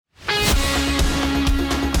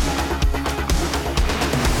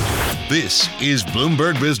This is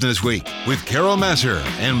Bloomberg Businessweek with Carol Massar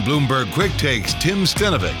and Bloomberg Quick Takes Tim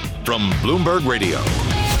Stenovec from Bloomberg Radio.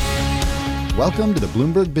 Welcome to the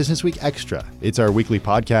Bloomberg Businessweek Extra. It's our weekly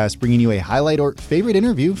podcast bringing you a highlight or favorite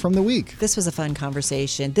interview from the week. This was a fun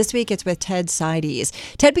conversation. This week it's with Ted Seides.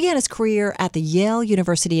 Ted began his career at the Yale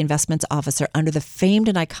University Investments Officer under the famed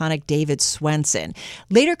and iconic David Swensen,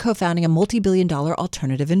 later co-founding a multi-billion-dollar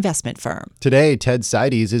alternative investment firm. Today, Ted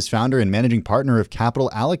Seides is founder and managing partner of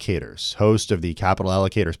Capital Allocators, host of the Capital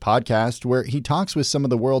Allocators podcast, where he talks with some of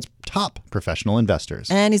the world's top professional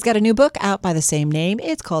investors. And he's got a new book out by the same name.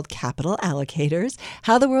 It's called Capital Allocators: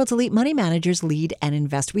 How the World's Elite Money Managers Lead and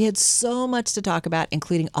Invest. We had so much to talk about,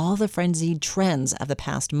 including all the frenzied trends of the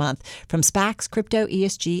past month, from SPACs, crypto,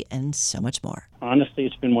 ESG, and so much more. Honestly,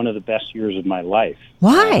 it's been one of the best years of my life.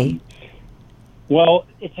 Why? Well,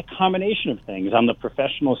 it's a combination of things. On the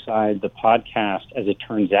professional side, the podcast, as it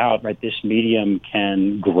turns out, right, this medium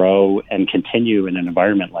can grow and continue in an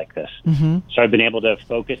environment like this. Mm-hmm. So I've been able to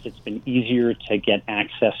focus. It's been easier to get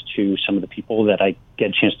access to some of the people that I get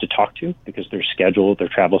a chance to talk to because their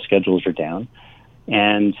travel schedules are down.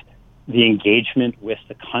 And the engagement with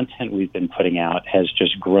the content we've been putting out has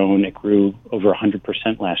just grown. It grew over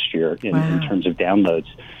 100% last year in terms of downloads.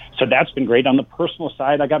 So that's been great. On the personal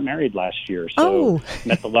side, I got married last year. So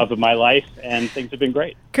met the love of my life, and things have been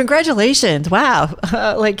great. Congratulations. Wow.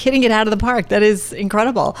 Like hitting it out of the park. That is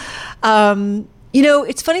incredible.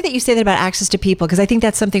 It's funny that you say that about access to people, because I think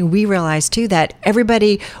that's something we realized too, that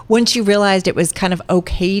everybody, once you realized it was kind of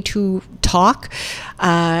okay to talk,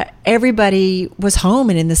 everybody was home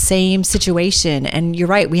and in the same situation. And you're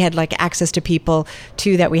right, we had like access to people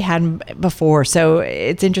too that we hadn't before. So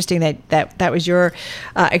it's interesting that was your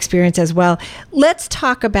experience as well. Let's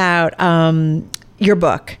talk about your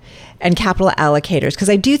book and Capital Allocators, because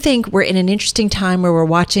I do think we're in an interesting time where we're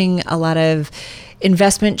watching a lot of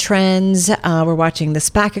investment trends. We're watching the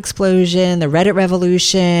SPAC explosion, the Reddit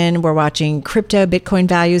revolution. We're watching crypto, Bitcoin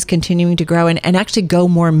values continuing to grow and actually go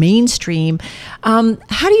more mainstream.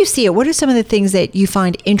 How do you see it? What are some of the things that you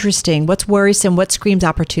find interesting? What's worrisome? What screams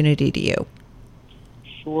opportunity to you?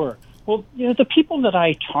 Sure. Well, the people that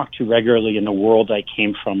I talk to regularly in the world I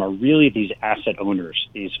came from are really these asset owners,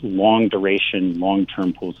 these long duration,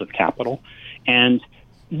 long-term pools of capital. And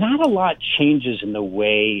not a lot changes in the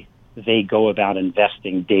way they go about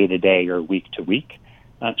investing day to day or week to week.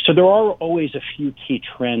 So there are always a few key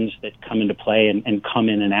trends that come into play and come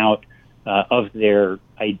in and out of their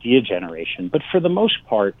idea generation. But for the most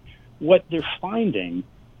part, what they're finding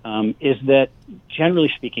is that,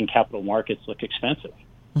 generally speaking, capital markets look expensive.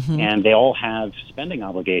 Mm-hmm. And they all have spending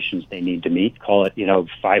obligations they need to meet, call it,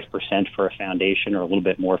 5% for a foundation or a little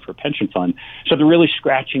bit more for a pension fund. So they're really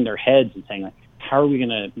scratching their heads and saying, how are we going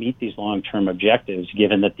to meet these long-term objectives,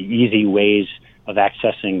 given that the easy ways of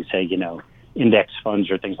accessing, say, index funds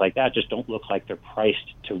or things like that just don't look like they're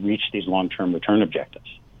priced to reach these long-term return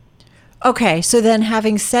objectives. Okay, so then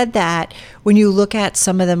having said that, when you look at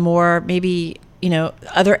some of the more maybe,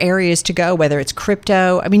 other areas to go, whether it's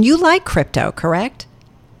crypto, I mean, you like crypto, correct?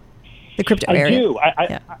 The crypto area. I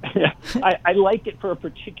do. I like it for a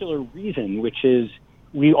particular reason, which is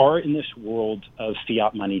we are in this world of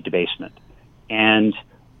fiat money debasement. And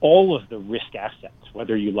all of the risk assets,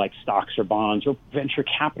 whether you like stocks or bonds or venture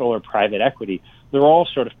capital or private equity, they're all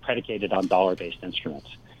sort of predicated on dollar-based instruments.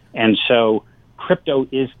 And so crypto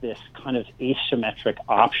is this kind of asymmetric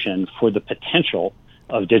option for the potential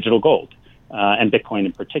of digital gold and Bitcoin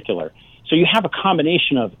in particular. So you have a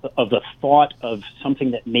combination of the thought of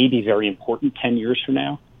something that may be very important 10 years from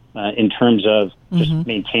now in terms of just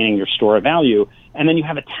maintaining your store of value. And then you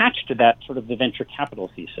have attached to that sort of the venture capital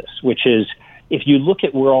thesis, which is if you look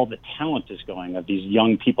at where all the talent is going of these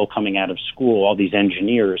young people coming out of school, all these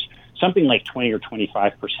engineers, something like 20 or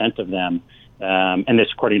 25% of them, and this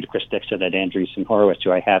according to Chris Dixon at Andreessen Horowitz,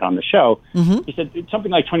 who I had on the show, he said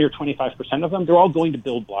something like 20 or 25% of them, they're all going to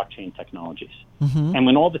build blockchain technologies. And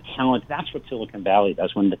when all the talent, that's what Silicon Valley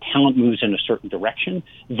does. When the talent moves in a certain direction,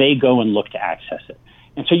 they go and look to access it.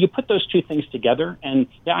 And so you put those two things together, and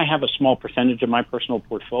I have a small percentage of my personal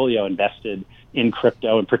portfolio invested in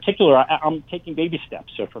crypto. In particular, I'm taking baby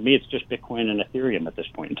steps. So for me, it's just Bitcoin and Ethereum at this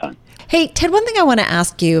point in time. Hey, Ted, one thing I want to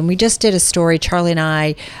ask you, and we just did a story, Charlie and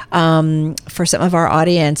I, for some of our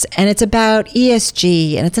audience, and it's about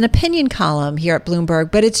ESG, and it's an opinion column here at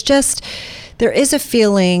Bloomberg, but it's just, there is a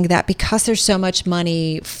feeling that because there's so much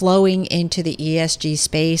money flowing into the ESG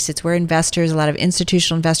space, it's where investors, a lot of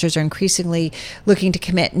institutional investors are increasingly looking to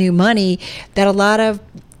commit new money, that a lot of,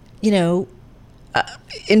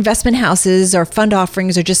 investment houses or fund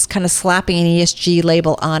offerings are just kind of slapping an ESG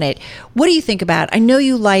label on it. What do you think about? I know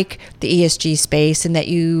you like the ESG space and that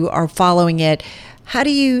you are following it. How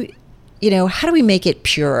do how do we make it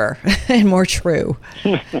purer and more true?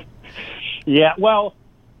 Yeah, well,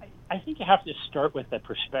 I think you have to start with that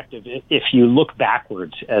perspective. If you look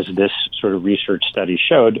backwards, as this sort of research study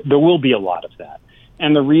showed, there will be a lot of that.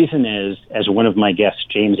 And the reason is, as one of my guests,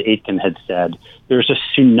 James Aitken, had said, there's a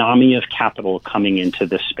tsunami of capital coming into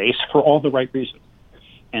this space for all the right reasons.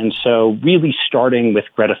 And so really starting with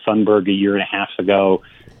Greta Thunberg a year and a half ago,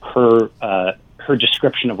 her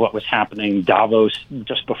description of what was happening, Davos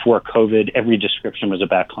just before COVID, every description was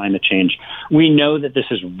about climate change. We know that this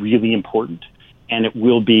is really important, and it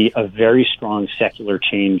will be a very strong secular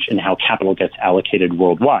change in how capital gets allocated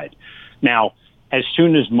worldwide. Now, as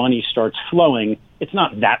soon as money starts flowing, it's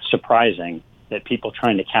not that surprising that people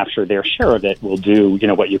trying to capture their share of it will do,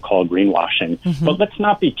 what you call greenwashing. Mm-hmm. But let's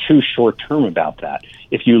not be too short-term about that.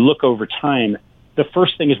 If you look over time, the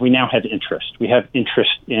first thing is we now have interest. We have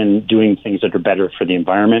interest in doing things that are better for the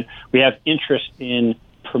environment. We have interest in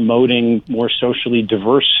promoting more socially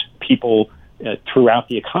diverse people throughout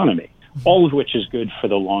the economy, all of which is good for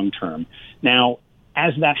the long term. Now,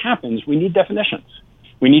 as that happens, we need definitions.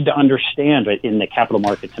 We need to understand in the capital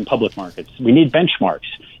markets and public markets. We need benchmarks.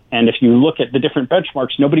 And if you look at the different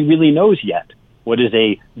benchmarks, nobody really knows yet what is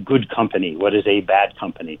a good company, what is a bad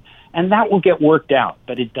company. And that will get worked out,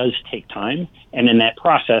 but it does take time. And in that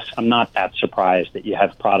process, I'm not that surprised that you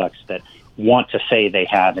have products that want to say they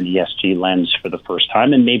have an ESG lens for the first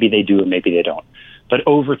time, and maybe they do and maybe they don't. But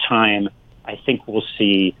over time, I think we'll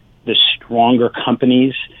see the stronger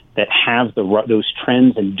companies that have those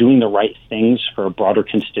trends and doing the right things for a broader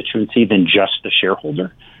constituency than just the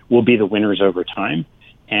shareholder will be the winners over time.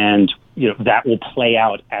 And that will play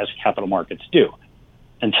out as capital markets do.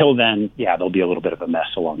 Until then, there'll be a little bit of a mess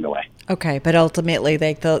along the way. Okay, but ultimately,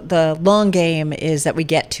 the long game is that we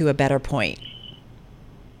get to a better point.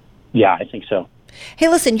 Yeah, I think so. Hey,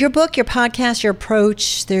 listen, your book, your podcast, your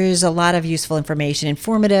approach, there's a lot of useful information,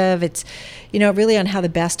 informative. It's, really on how to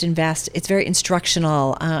best invest. It's very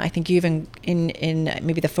instructional. I think you even, in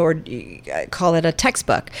maybe the forward, call it a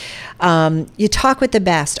textbook. You talk with the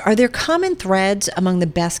best. Are there common threads among the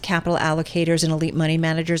best capital allocators and elite money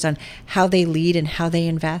managers on how they lead and how they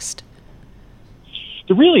invest?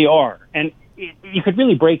 There really are. And you could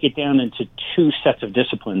really break it down into two sets of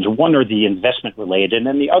disciplines. One are the investment related,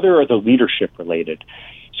 and the other are the leadership related.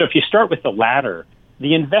 So if you start with the latter,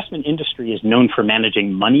 the investment industry is known for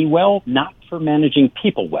managing money well, not for managing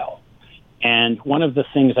people well. And one of the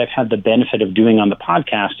things I've had the benefit of doing on the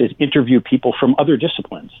podcast is interview people from other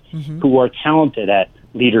disciplines who are talented at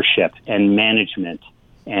leadership and management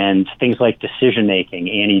and things like decision making.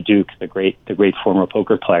 Annie Duke, the great former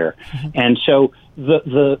poker player. And so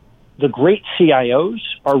the great CIOs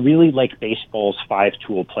are really like baseball's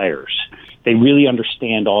 5-tool players. They really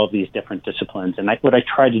understand all of these different disciplines. And what I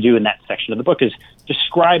try to do in that section of the book is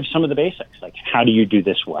describe some of the basics, like how do you do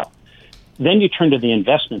this well? Then you turn to the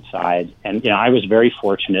investment side. And I was very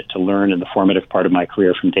fortunate to learn in the formative part of my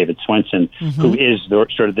career from David Swensen, who is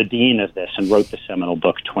sort of the dean of this and wrote the seminal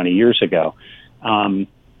book 20 years ago. And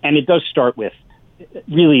it does start with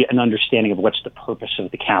really an understanding of what's the purpose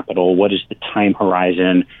of the capital, what is the time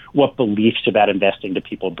horizon, what beliefs about investing do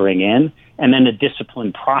people bring in, and then a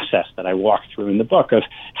disciplined process that I walk through in the book of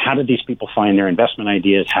how do these people find their investment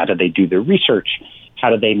ideas, how do they do their research,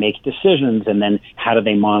 how do they make decisions, and then how do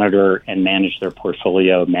they monitor and manage their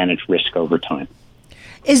portfolio, manage risk over time.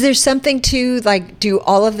 Is there something to, do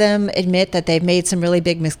all of them admit that they've made some really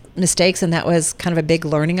big mistakes and that was kind of a big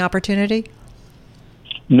learning opportunity?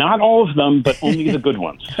 Not all of them, but only the good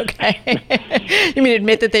ones. Okay. You mean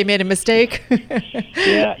admit that they made a mistake?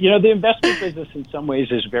 Yeah. The investment business in some ways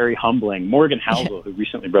is very humbling. Morgan Housel, who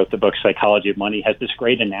recently wrote the book Psychology of Money, has this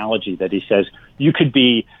great analogy that he says, you could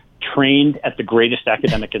be trained at the greatest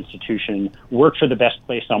academic institution, work for the best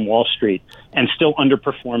place on Wall Street, and still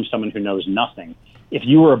underperform someone who knows nothing. If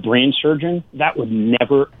you were a brain surgeon, that would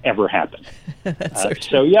never, ever happen. That's so true.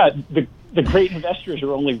 So, yeah, the great investors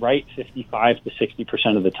are only right 55 to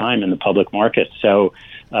 60% of the time in the public market. So,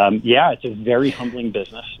 it's a very humbling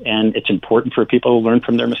business, and it's important for people to learn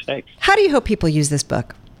from their mistakes. How do you hope people use this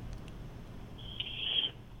book?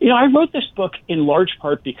 I wrote this book in large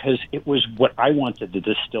part because it was what I wanted to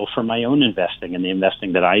distill from my own investing and the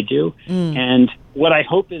investing that I do. And what I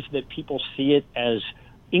hope is that people see it as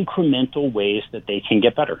incremental ways that they can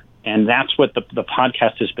get better. And that's what the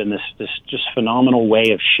podcast has been, this just phenomenal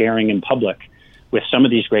way of sharing in public with some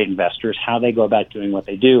of these great investors, how they go about doing what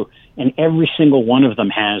they do. And every single one of them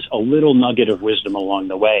has a little nugget of wisdom along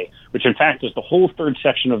the way, which in fact is the whole third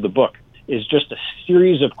section of the book, is just a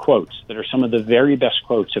series of quotes that are some of the very best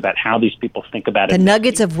quotes about how these people think about it. The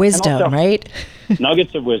nuggets of wisdom, right?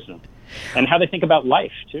 Nuggets of wisdom. And how they think about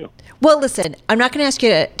life, too. Well, listen, I'm not going to ask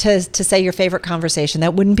you to say your favorite conversation.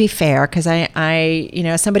 That wouldn't be fair, because I,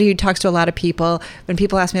 as somebody who talks to a lot of people, when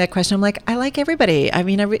people ask me that question, I'm like, I like everybody. I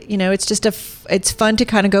mean, it's just it's fun to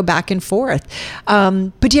kind of go back and forth.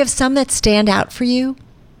 But do you have some that stand out for you?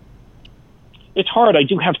 It's hard. I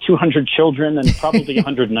do have 200 children, and probably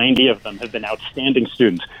 190 of them have been outstanding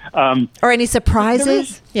students. Or any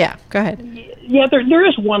surprises? Yeah, go ahead. Yeah, there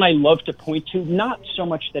is one I love to point to, not so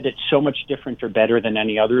much that it's so much different or better than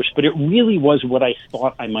any others, but it really was what I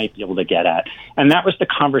thought I might be able to get at. And that was the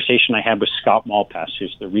conversation I had with Scott Malpass,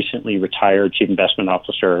 who's the recently retired Chief Investment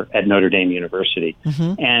Officer at Notre Dame University.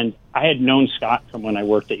 Mm-hmm. And I had known Scott from when I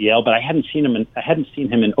worked at Yale, but I hadn't seen him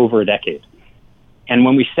in over a decade. And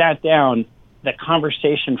when we sat down, the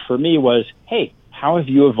conversation for me was, hey, how have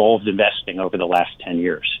you evolved investing over the last 10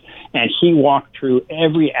 years? And he walked through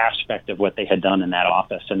every aspect of what they had done in that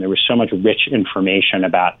office. And there was so much rich information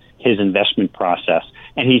about his investment process.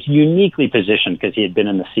 And he's uniquely positioned because he had been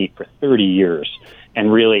in the seat for 30 years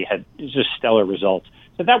and really had just stellar results.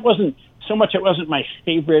 So that wasn't so much, it wasn't my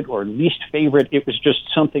favorite or least favorite. It was just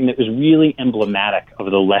something that was really emblematic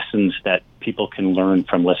of the lessons that people can learn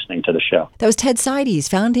from listening to the show. That was Ted Seides,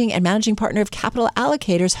 founding and managing partner of Capital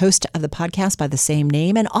Allocators, host of the podcast by the same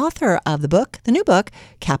name, and author of the new book,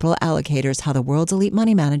 Capital Allocators, How the World's Elite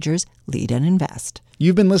Money Managers Lead and Invest.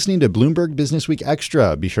 You've been listening to Bloomberg Businessweek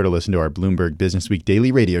Extra. Be sure to listen to our Bloomberg Businessweek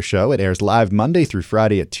daily radio show. It airs live Monday through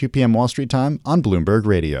Friday at 2 p.m. Wall Street time on Bloomberg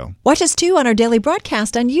Radio. Watch us, too, on our daily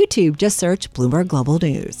broadcast on YouTube. Just search Bloomberg Global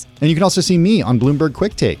News. And you can also see me on Bloomberg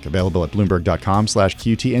Quick Take, available at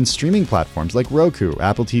Bloomberg.com/QT and streaming platforms like Roku,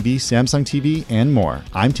 Apple TV, Samsung TV, and more.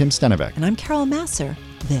 I'm Tim Stenovec. And I'm Carol Massar.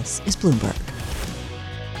 This is Bloomberg.